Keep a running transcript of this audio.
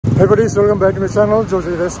buddies, welcome back to my channel,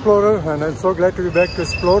 Joejay the Explorer, and I'm so glad to be back to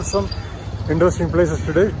explore some interesting places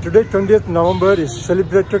today. Today, 20th November, is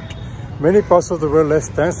celebrated many parts of the world as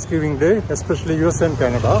Thanksgiving Day, especially US and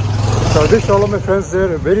Canada. So I wish all of my friends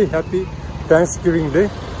there a very happy Thanksgiving Day.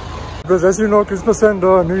 Because as you know, Christmas and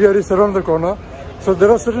New Year is around the corner. So there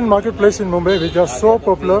are certain marketplaces in Mumbai which are so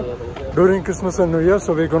popular during Christmas and New Year.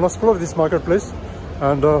 So we're going to explore this marketplace.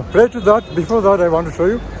 And prior to that, before that, I want to show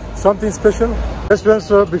you something special. Yes friends,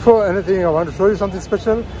 before anything, I want to show you something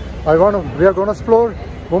special. We are going to explore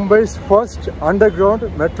Mumbai's first underground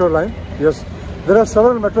metro line. Yes, there are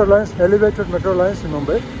several metro lines, elevated metro lines in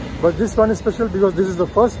Mumbai, but this one is special because this is the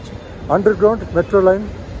first underground metro line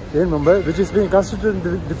in Mumbai, which is being constructed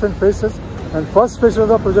in different phases. And first phase of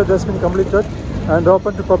the project has been completed and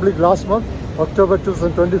opened to public last month, October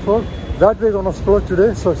 2024. That we're going to explore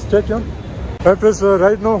today, so stay tuned.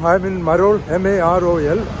 Right now I'm in Marol,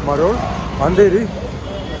 M-A-R-O-L, Marol, Andheri.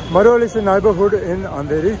 Marol is a neighborhood in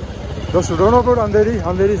Andheri. Those who don't know about Andheri,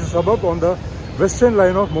 Andheri is a suburb on the western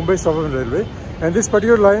line of Mumbai Southern Railway. And this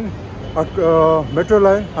particular line, metro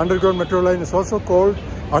line, underground metro line, is also called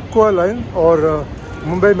Aqua Line or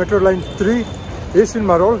Mumbai Metro Line 3 is in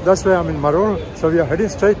Marol. That's why I'm in Marol. So we are heading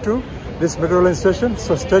straight to this metro line station.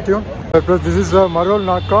 So stay tuned. This is Marol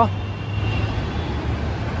Naka.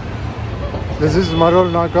 This is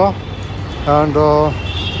Marol Naka, and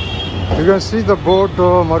you can see the board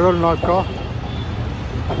Marol Naka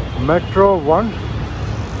Metro 1,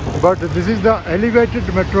 but this is the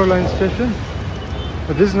elevated metro line station.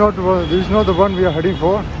 This is not the one we are heading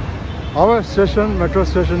for. Our station, metro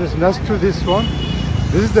station, is next to this one.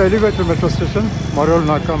 This is the elevated metro station, Marol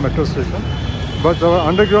Naka metro station. But our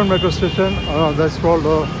underground metro station, that's called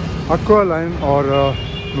Aqua Line or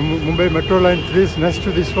Mumbai Metro Line 3 is next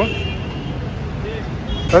to this one.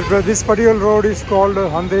 This particular road is called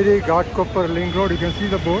Andheri Ghatkopar Link Road. You can see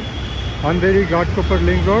the board, Andheri Ghatkopar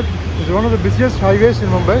Link Road. It's one of the busiest highways in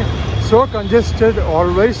Mumbai, so congested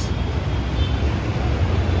always.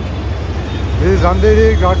 This is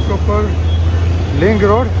Andheri Ghatkopar Link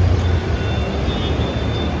Road,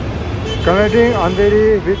 connecting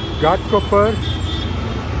Andheri with Ghatkopar.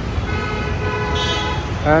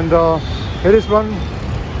 And here is one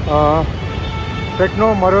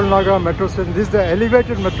Techno Marol Naga metro station. This is the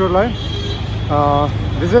elevated metro line.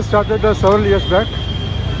 This has started several years back.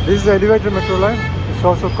 This is the elevated metro line. It's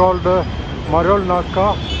also called Marol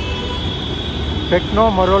Naka,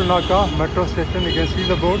 Techno Marol Naka metro station. You can see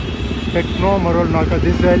the board, Techno Marol Naka.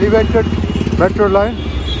 This is the elevated metro line,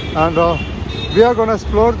 and we are going to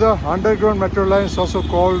explore the underground metro line. It's also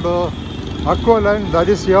called Aqua Line. That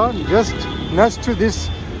is here, just next to this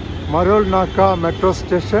Marol Naka metro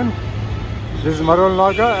station. This is Marol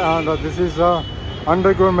Naga, and this is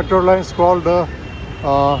underground metro lines called,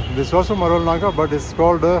 this is also Marol Naga, but it's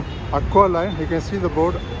called Aqua Line. You can see the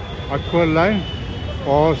board, Aqua Line,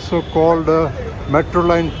 also called Metro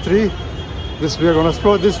Line 3. This we are going to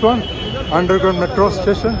explore this one, underground metro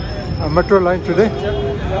station, metro line today.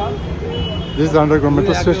 This is the underground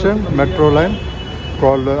metro station, metro line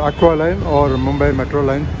called Aqua Line or Mumbai Metro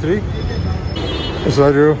Line 3. So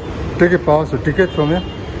you take a pass, a ticket from here.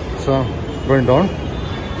 So going down,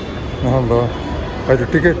 and I have to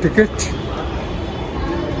ticket.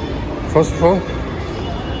 First of all,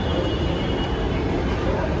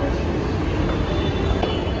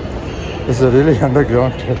 this is really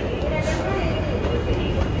underground.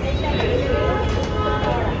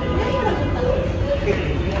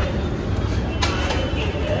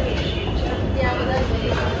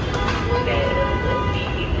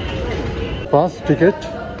 Pass ticket.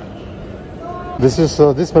 This is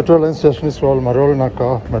this metro line station is called Marol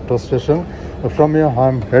Naka metro station. From here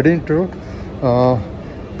I'm heading to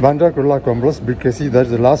Bandra Kurla Complex, BKC. That's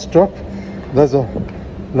the last stop. That's the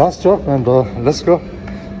last stop, and let's go.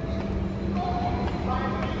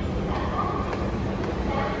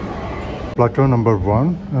 Platform number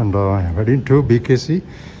 1, and I'm heading to BKC.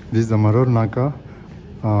 This is the Marol Naka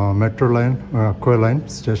metro line, Aqua Line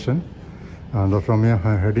station, and from here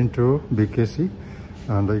I'm heading to BKC.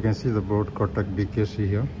 And you can see the board Kotak BKC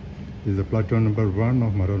here. This is the platform number 1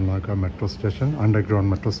 of Marol Naka metro station, underground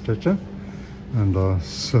metro station. And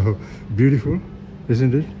so beautiful,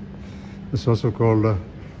 isn't it? It's also called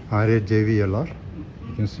Aarey JVLR.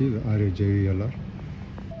 You can see the Aarey JVLR.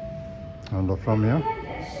 And from here,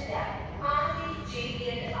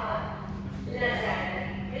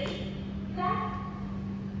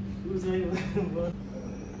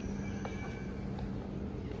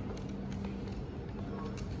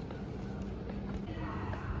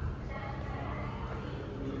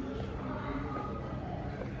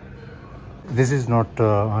 this is not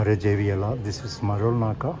Aarey JVLR, this is Marol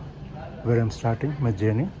Naka where I'm starting my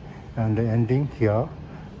journey and ending here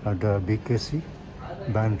at the BKC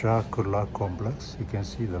Bandra Kurla Complex. You can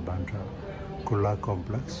see the Bandra Kurla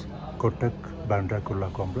Complex, Kotak Bandra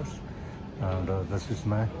Kurla Complex, and this is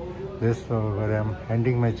where I'm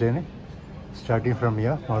ending my journey, starting from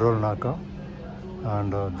here, Marol Naka,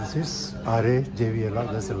 and this is Aarey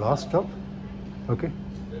JVLR. That's the last stop. Okay.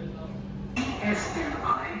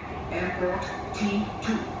 Airport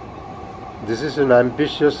T2. This is an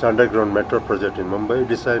ambitious underground metro project in Mumbai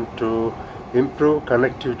designed to improve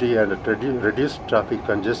connectivity and reduce traffic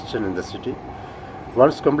congestion in the city.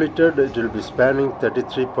 Once completed, it will be spanning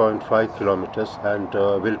 33.5 kilometers and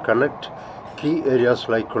will connect key areas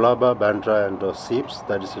like Colaba, Bandra and SEEPZ,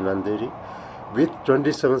 that is in Aarey, with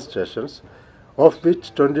 27 stations, of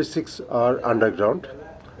which 26 are underground.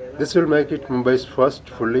 This will make it Mumbai's first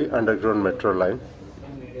fully underground metro line.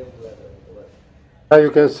 Now you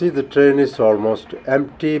can see the train is almost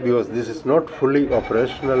empty because this is not fully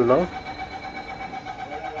operational now.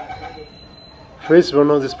 Phase 1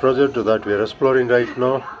 of this project that we are exploring right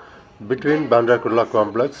now between Bandra Kurla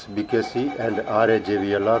Complex, BKC and Aarey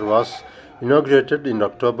JVLR was inaugurated in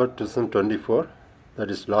October 2024, that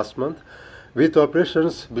is last month, with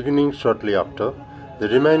operations beginning shortly after. The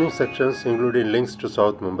remaining sections, including links to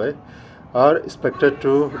South Mumbai, are expected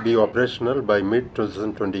to be operational by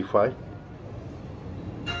mid-2025.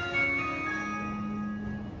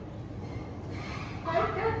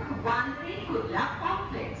 Bandra Kurla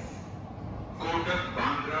Complex.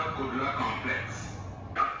 Bandra Kurla Complex.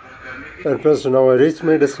 And first, now I reached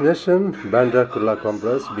my destination, Bandra Kurla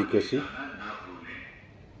Complex, BKC.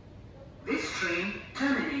 This train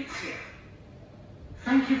terminates here.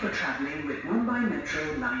 Thank you for travelling with Mumbai Metro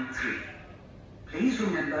Line 3. Please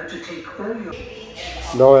remember to take all your...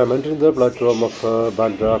 Now I am entering the platform of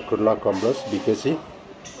Bandra Kurla Complex, BKC.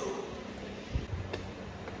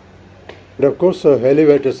 And of course,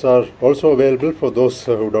 elevators are also available for those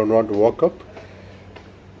who don't want to walk up.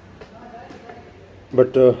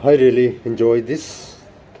 But I really enjoy this.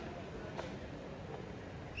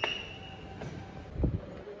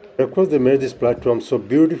 Of course, they made this platform so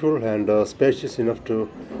beautiful and spacious enough to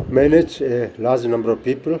manage a large number of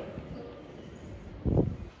people.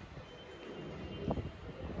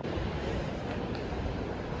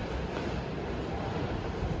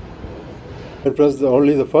 And plus,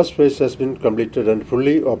 only the first phase has been completed and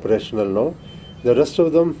fully operational now. The rest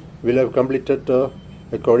of them will have completed,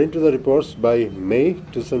 according to the reports, by May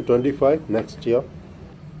 2025 next year.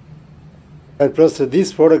 And plus,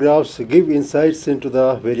 these photographs give insights into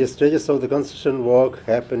the various stages of the construction work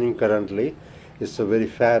happening currently. It's very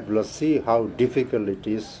fabulous. See how difficult it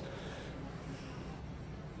is.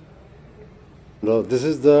 Now, this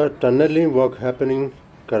is the tunneling work happening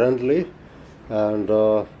currently, and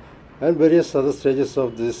various other stages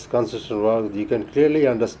of this construction work you can clearly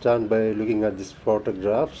understand by looking at these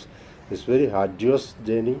photographs. It's very arduous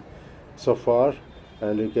journey so far,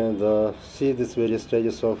 and you can see these various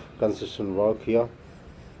stages of construction work here.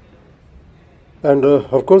 And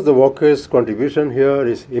of course, the workers' contribution here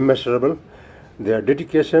is immeasurable. Their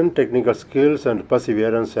dedication, technical skills and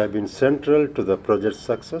perseverance have been central to the project's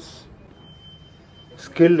success.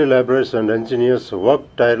 Skilled laborers and engineers work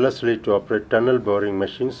tirelessly to operate tunnel boring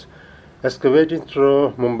machines, excavating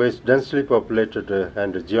through Mumbai's densely populated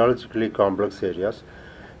and geologically complex areas,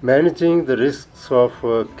 managing the risks of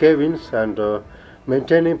cave-ins and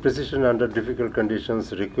maintaining precision under difficult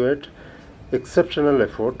conditions required exceptional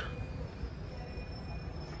effort.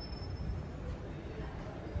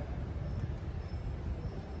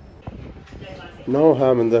 Now I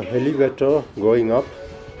am in the elevator going up.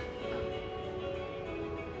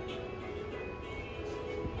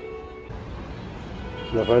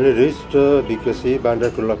 I finally reached BKC Bandra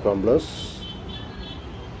Kurla Complex.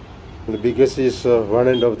 The BKC is one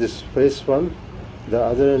end of this phase 1, the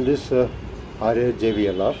other end is Aarey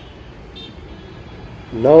JVLR.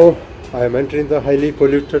 Now I am entering the highly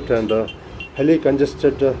polluted and highly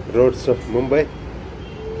congested roads of Mumbai.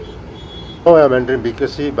 Now I am entering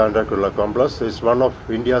BKC Bandra Kurla Complex. It is one of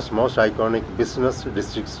India's most iconic business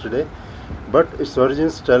districts today, but its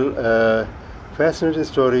origins tell a fascinating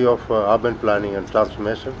story of urban planning and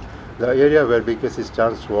transformation. The area where BKC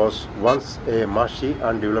stands was once a marshy,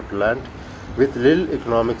 undeveloped land with little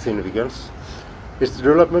economic significance. Its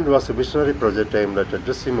development was a visionary project aimed at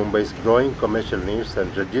addressing Mumbai's growing commercial needs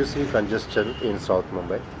and reducing congestion in South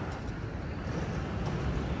Mumbai.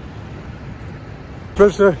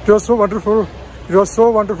 It was so wonderful. It was so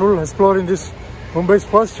wonderful exploring this Mumbai's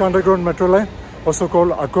first underground metro line, also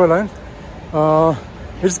called Aqua Line.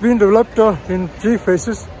 It's been developed in 3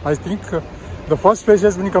 phases, I think. The first phase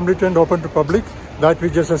has been completed and open to public, that we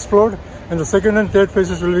just explored. and the second and third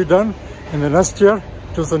phases will be done in the next year,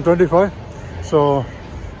 2025. So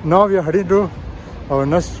now we are heading to our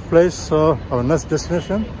next place, our next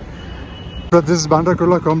destination. So this is Bandra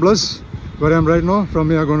Kurla Complex, where I am right now. From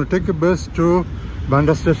here, I'm going to take a bus to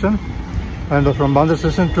Bandra station, and from Bandra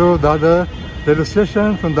station to Dadar railway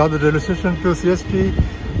station, from Dadar railway station to CST.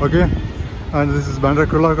 Okay, and this is Bandra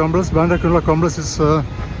Kurla Complex. Bandra Kurla Complex is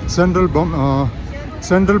central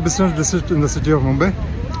business district in the city of Mumbai,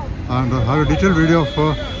 and I have a detailed video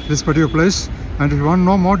of this particular place. And if you want to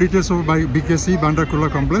know more details about BKC Bandra Kurla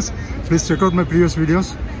Complex, please check out my previous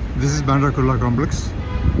videos. This is Bandra Kurla Complex.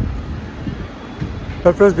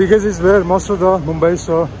 At first, BKC is where most of the Mumbai's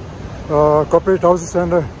corporate houses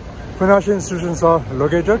and financial institutions are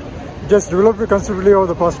located. It just developed considerably over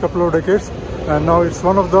the past couple of decades, and now it's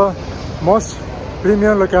one of the most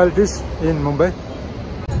premium localities in Mumbai.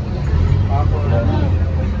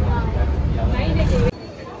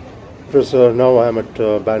 So now I am at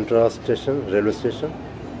Bandra station, railway station.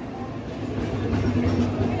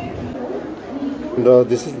 And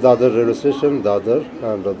this is Dadar railway station, Dadar,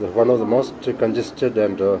 and one of the most congested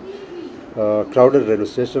and crowded railway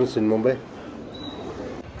stations in Mumbai.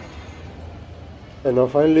 And now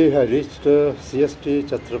finally I reached CST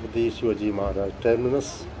Chhatrapati Shivaji Maharaj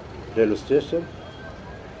Terminus railway station.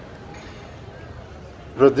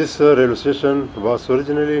 This railway station was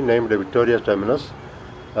originally named Victoria Terminus,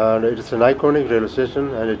 and it is an iconic railway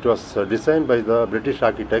station, and it was designed by the British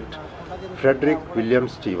architect Frederick William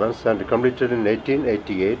Stevens and completed in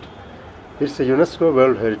 1888. It's a UNESCO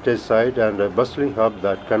World Heritage Site and a bustling hub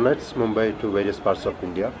that connects Mumbai to various parts of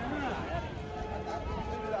India.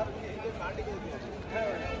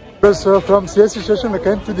 From CST station I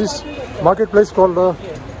came to this marketplace called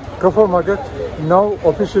Crawford Market, now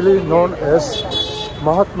officially known as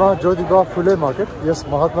Mahatma Jyotiba Phule Market. Yes,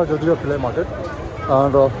 Mahatma Jyotiba Phule Market.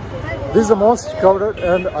 And this is the most crowded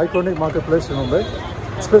and iconic marketplace in Mumbai,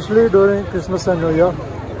 especially during Christmas and New Year.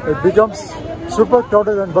 It becomes super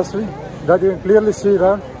crowded and bustling, that you can clearly see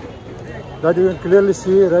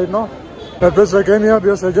right now. At first I came here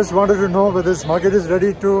because I just wanted to know whether this market is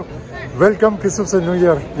ready to welcome Christmas and New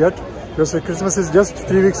Year yet, because Christmas is just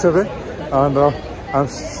 3 weeks away, and I'm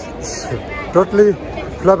totally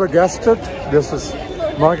flabbergasted because this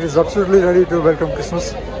market is absolutely ready to welcome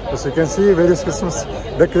Christmas. As you can see, various Christmas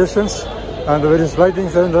decorations and various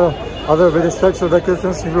lightings and other various types of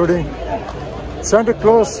decorations, including Santa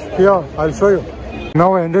Claus. Here, I'll show you.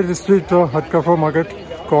 Now I entered the street at Crawford Market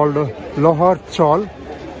called Lohar Chawl.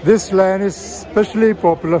 This line is especially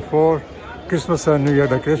popular for Christmas and New Year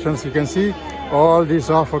decorations. You can see all these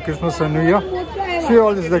are for Christmas and New Year. See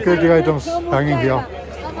all these decorative items hanging here.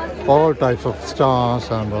 All types of stars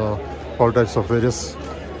and all types of various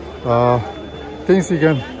things you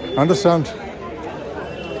can understand.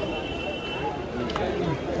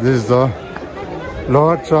 This is the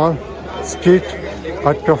Lower Chawl street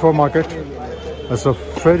at Crawford Market. It's a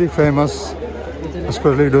very famous,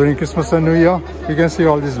 especially during Christmas and New Year. You can see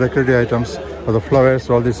all these decorative items, the flowers,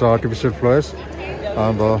 all these artificial flowers,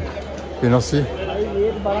 and you know, see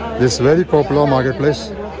this very popular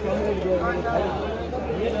marketplace.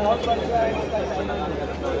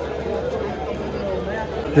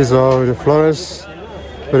 These are the flowers,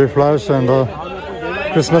 and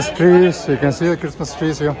Christmas trees. You can see the Christmas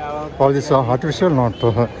trees here. All these are artificial, not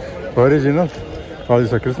original. All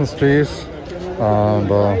these are Christmas trees, and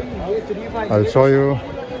I'll show you.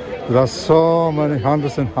 There are so many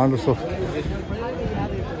hundreds and hundreds of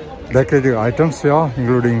decorative items here,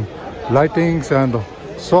 including lightings and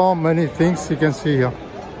so many things you can see here.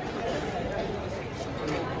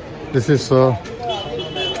 This is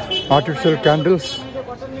artificial candles.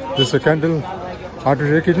 This is a candle.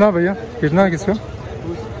 Artificial. कितना भैया? कितना है किसका?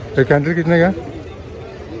 ये candle कितने का?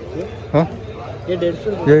 हाँ? ये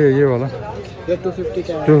 150. ये वाला. ये 250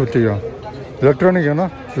 का. 250 का. Electronic है ना?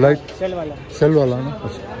 Light. Cell वाला ना?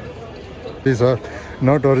 These are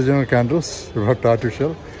not original candles, but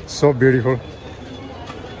artificial. So beautiful.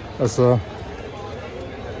 As you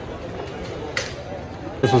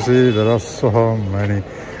see, there are so many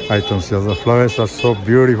items here. The flowers are so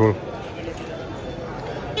beautiful.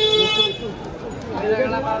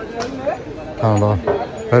 And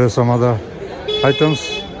there are some other items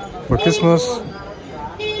for Christmas.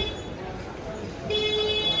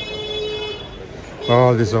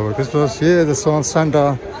 All these are for Christmas. Here the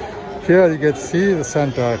Santa. Here you can see the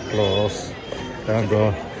Santa Claus. And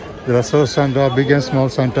there are so Santa, big and small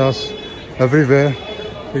Santas everywhere.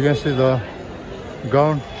 You can see the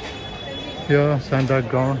gown here, Santa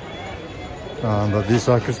gown. And these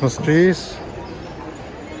are Christmas trees.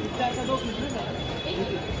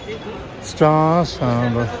 stars,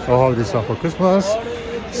 and all these are for Christmas.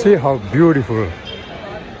 See how beautiful.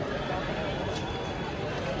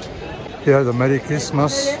 Here the Merry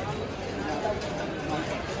Christmas.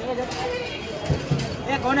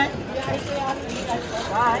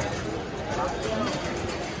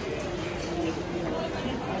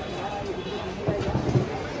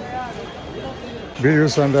 Beautiful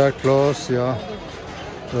Santa Claus, yeah.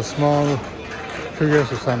 The small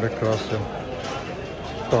figures of Santa Claus, yeah.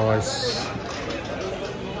 Toys.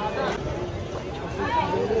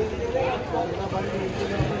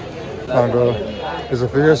 And there's a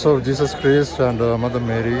figures of Jesus Christ and Mother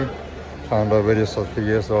Mary, and various of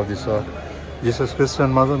figures of this Jesus Christ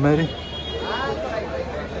and Mother Mary.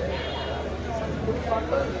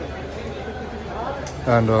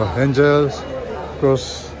 And angels, of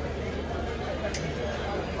course.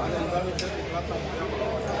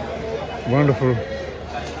 Wonderful.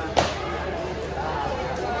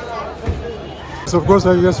 So of course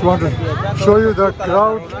I just want to show you the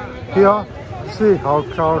crowd here. See how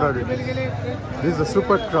crowded it is. This is a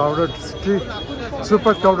super crowded street,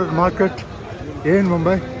 super crowded market in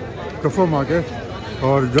Mumbai, Crawford Market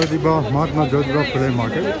or Mahatma Joejay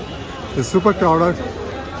Market. It's super crowded.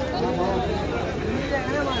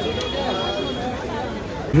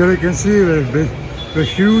 Here you can see the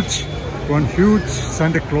huge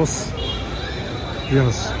Santa Claus.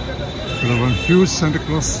 Yes, one huge Santa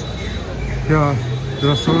Claus. Here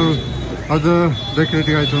there are several other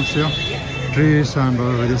decorative items here, trees and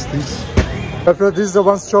various things. After this is the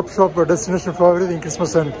one-stop shop destination for everything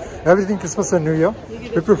Christmas and New Year.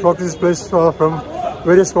 People flock to this place from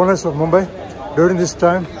various corners of Mumbai during this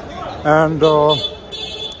time, and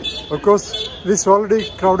of course this already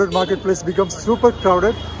crowded marketplace becomes super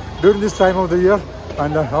crowded during this time of the year,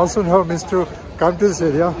 and I also have missed to come to this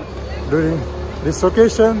area during this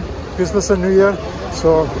occasion, Christmas and New Year.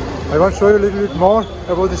 So I want to show you a little bit more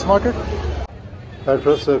about this market. And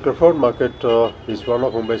first, Crawford Market is one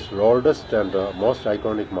of Mumbai's oldest and most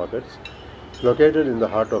iconic markets, located in the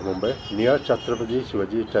heart of Mumbai, near Chhatrapati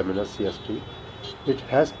Shivaji Terminus CST. It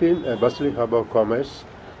has been a bustling hub of commerce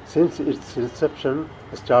since its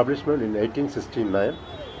establishment in 1869.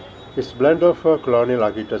 Its blend of colonial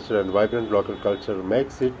architecture and vibrant local culture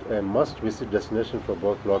makes it a must-visit destination for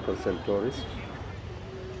both locals and tourists.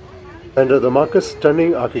 And the market's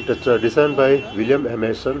stunning architecture, designed by William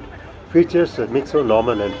Emerson, features a mix of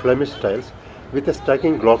Norman and Flemish styles with a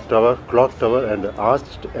striking clock tower and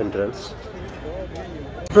arched entrance.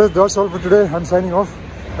 That's all for today. I'm signing off.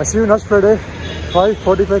 I see you next Friday,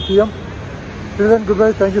 5:45 p.m. Till then,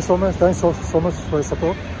 goodbye. Thank you so much. Thanks so much for your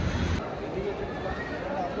support.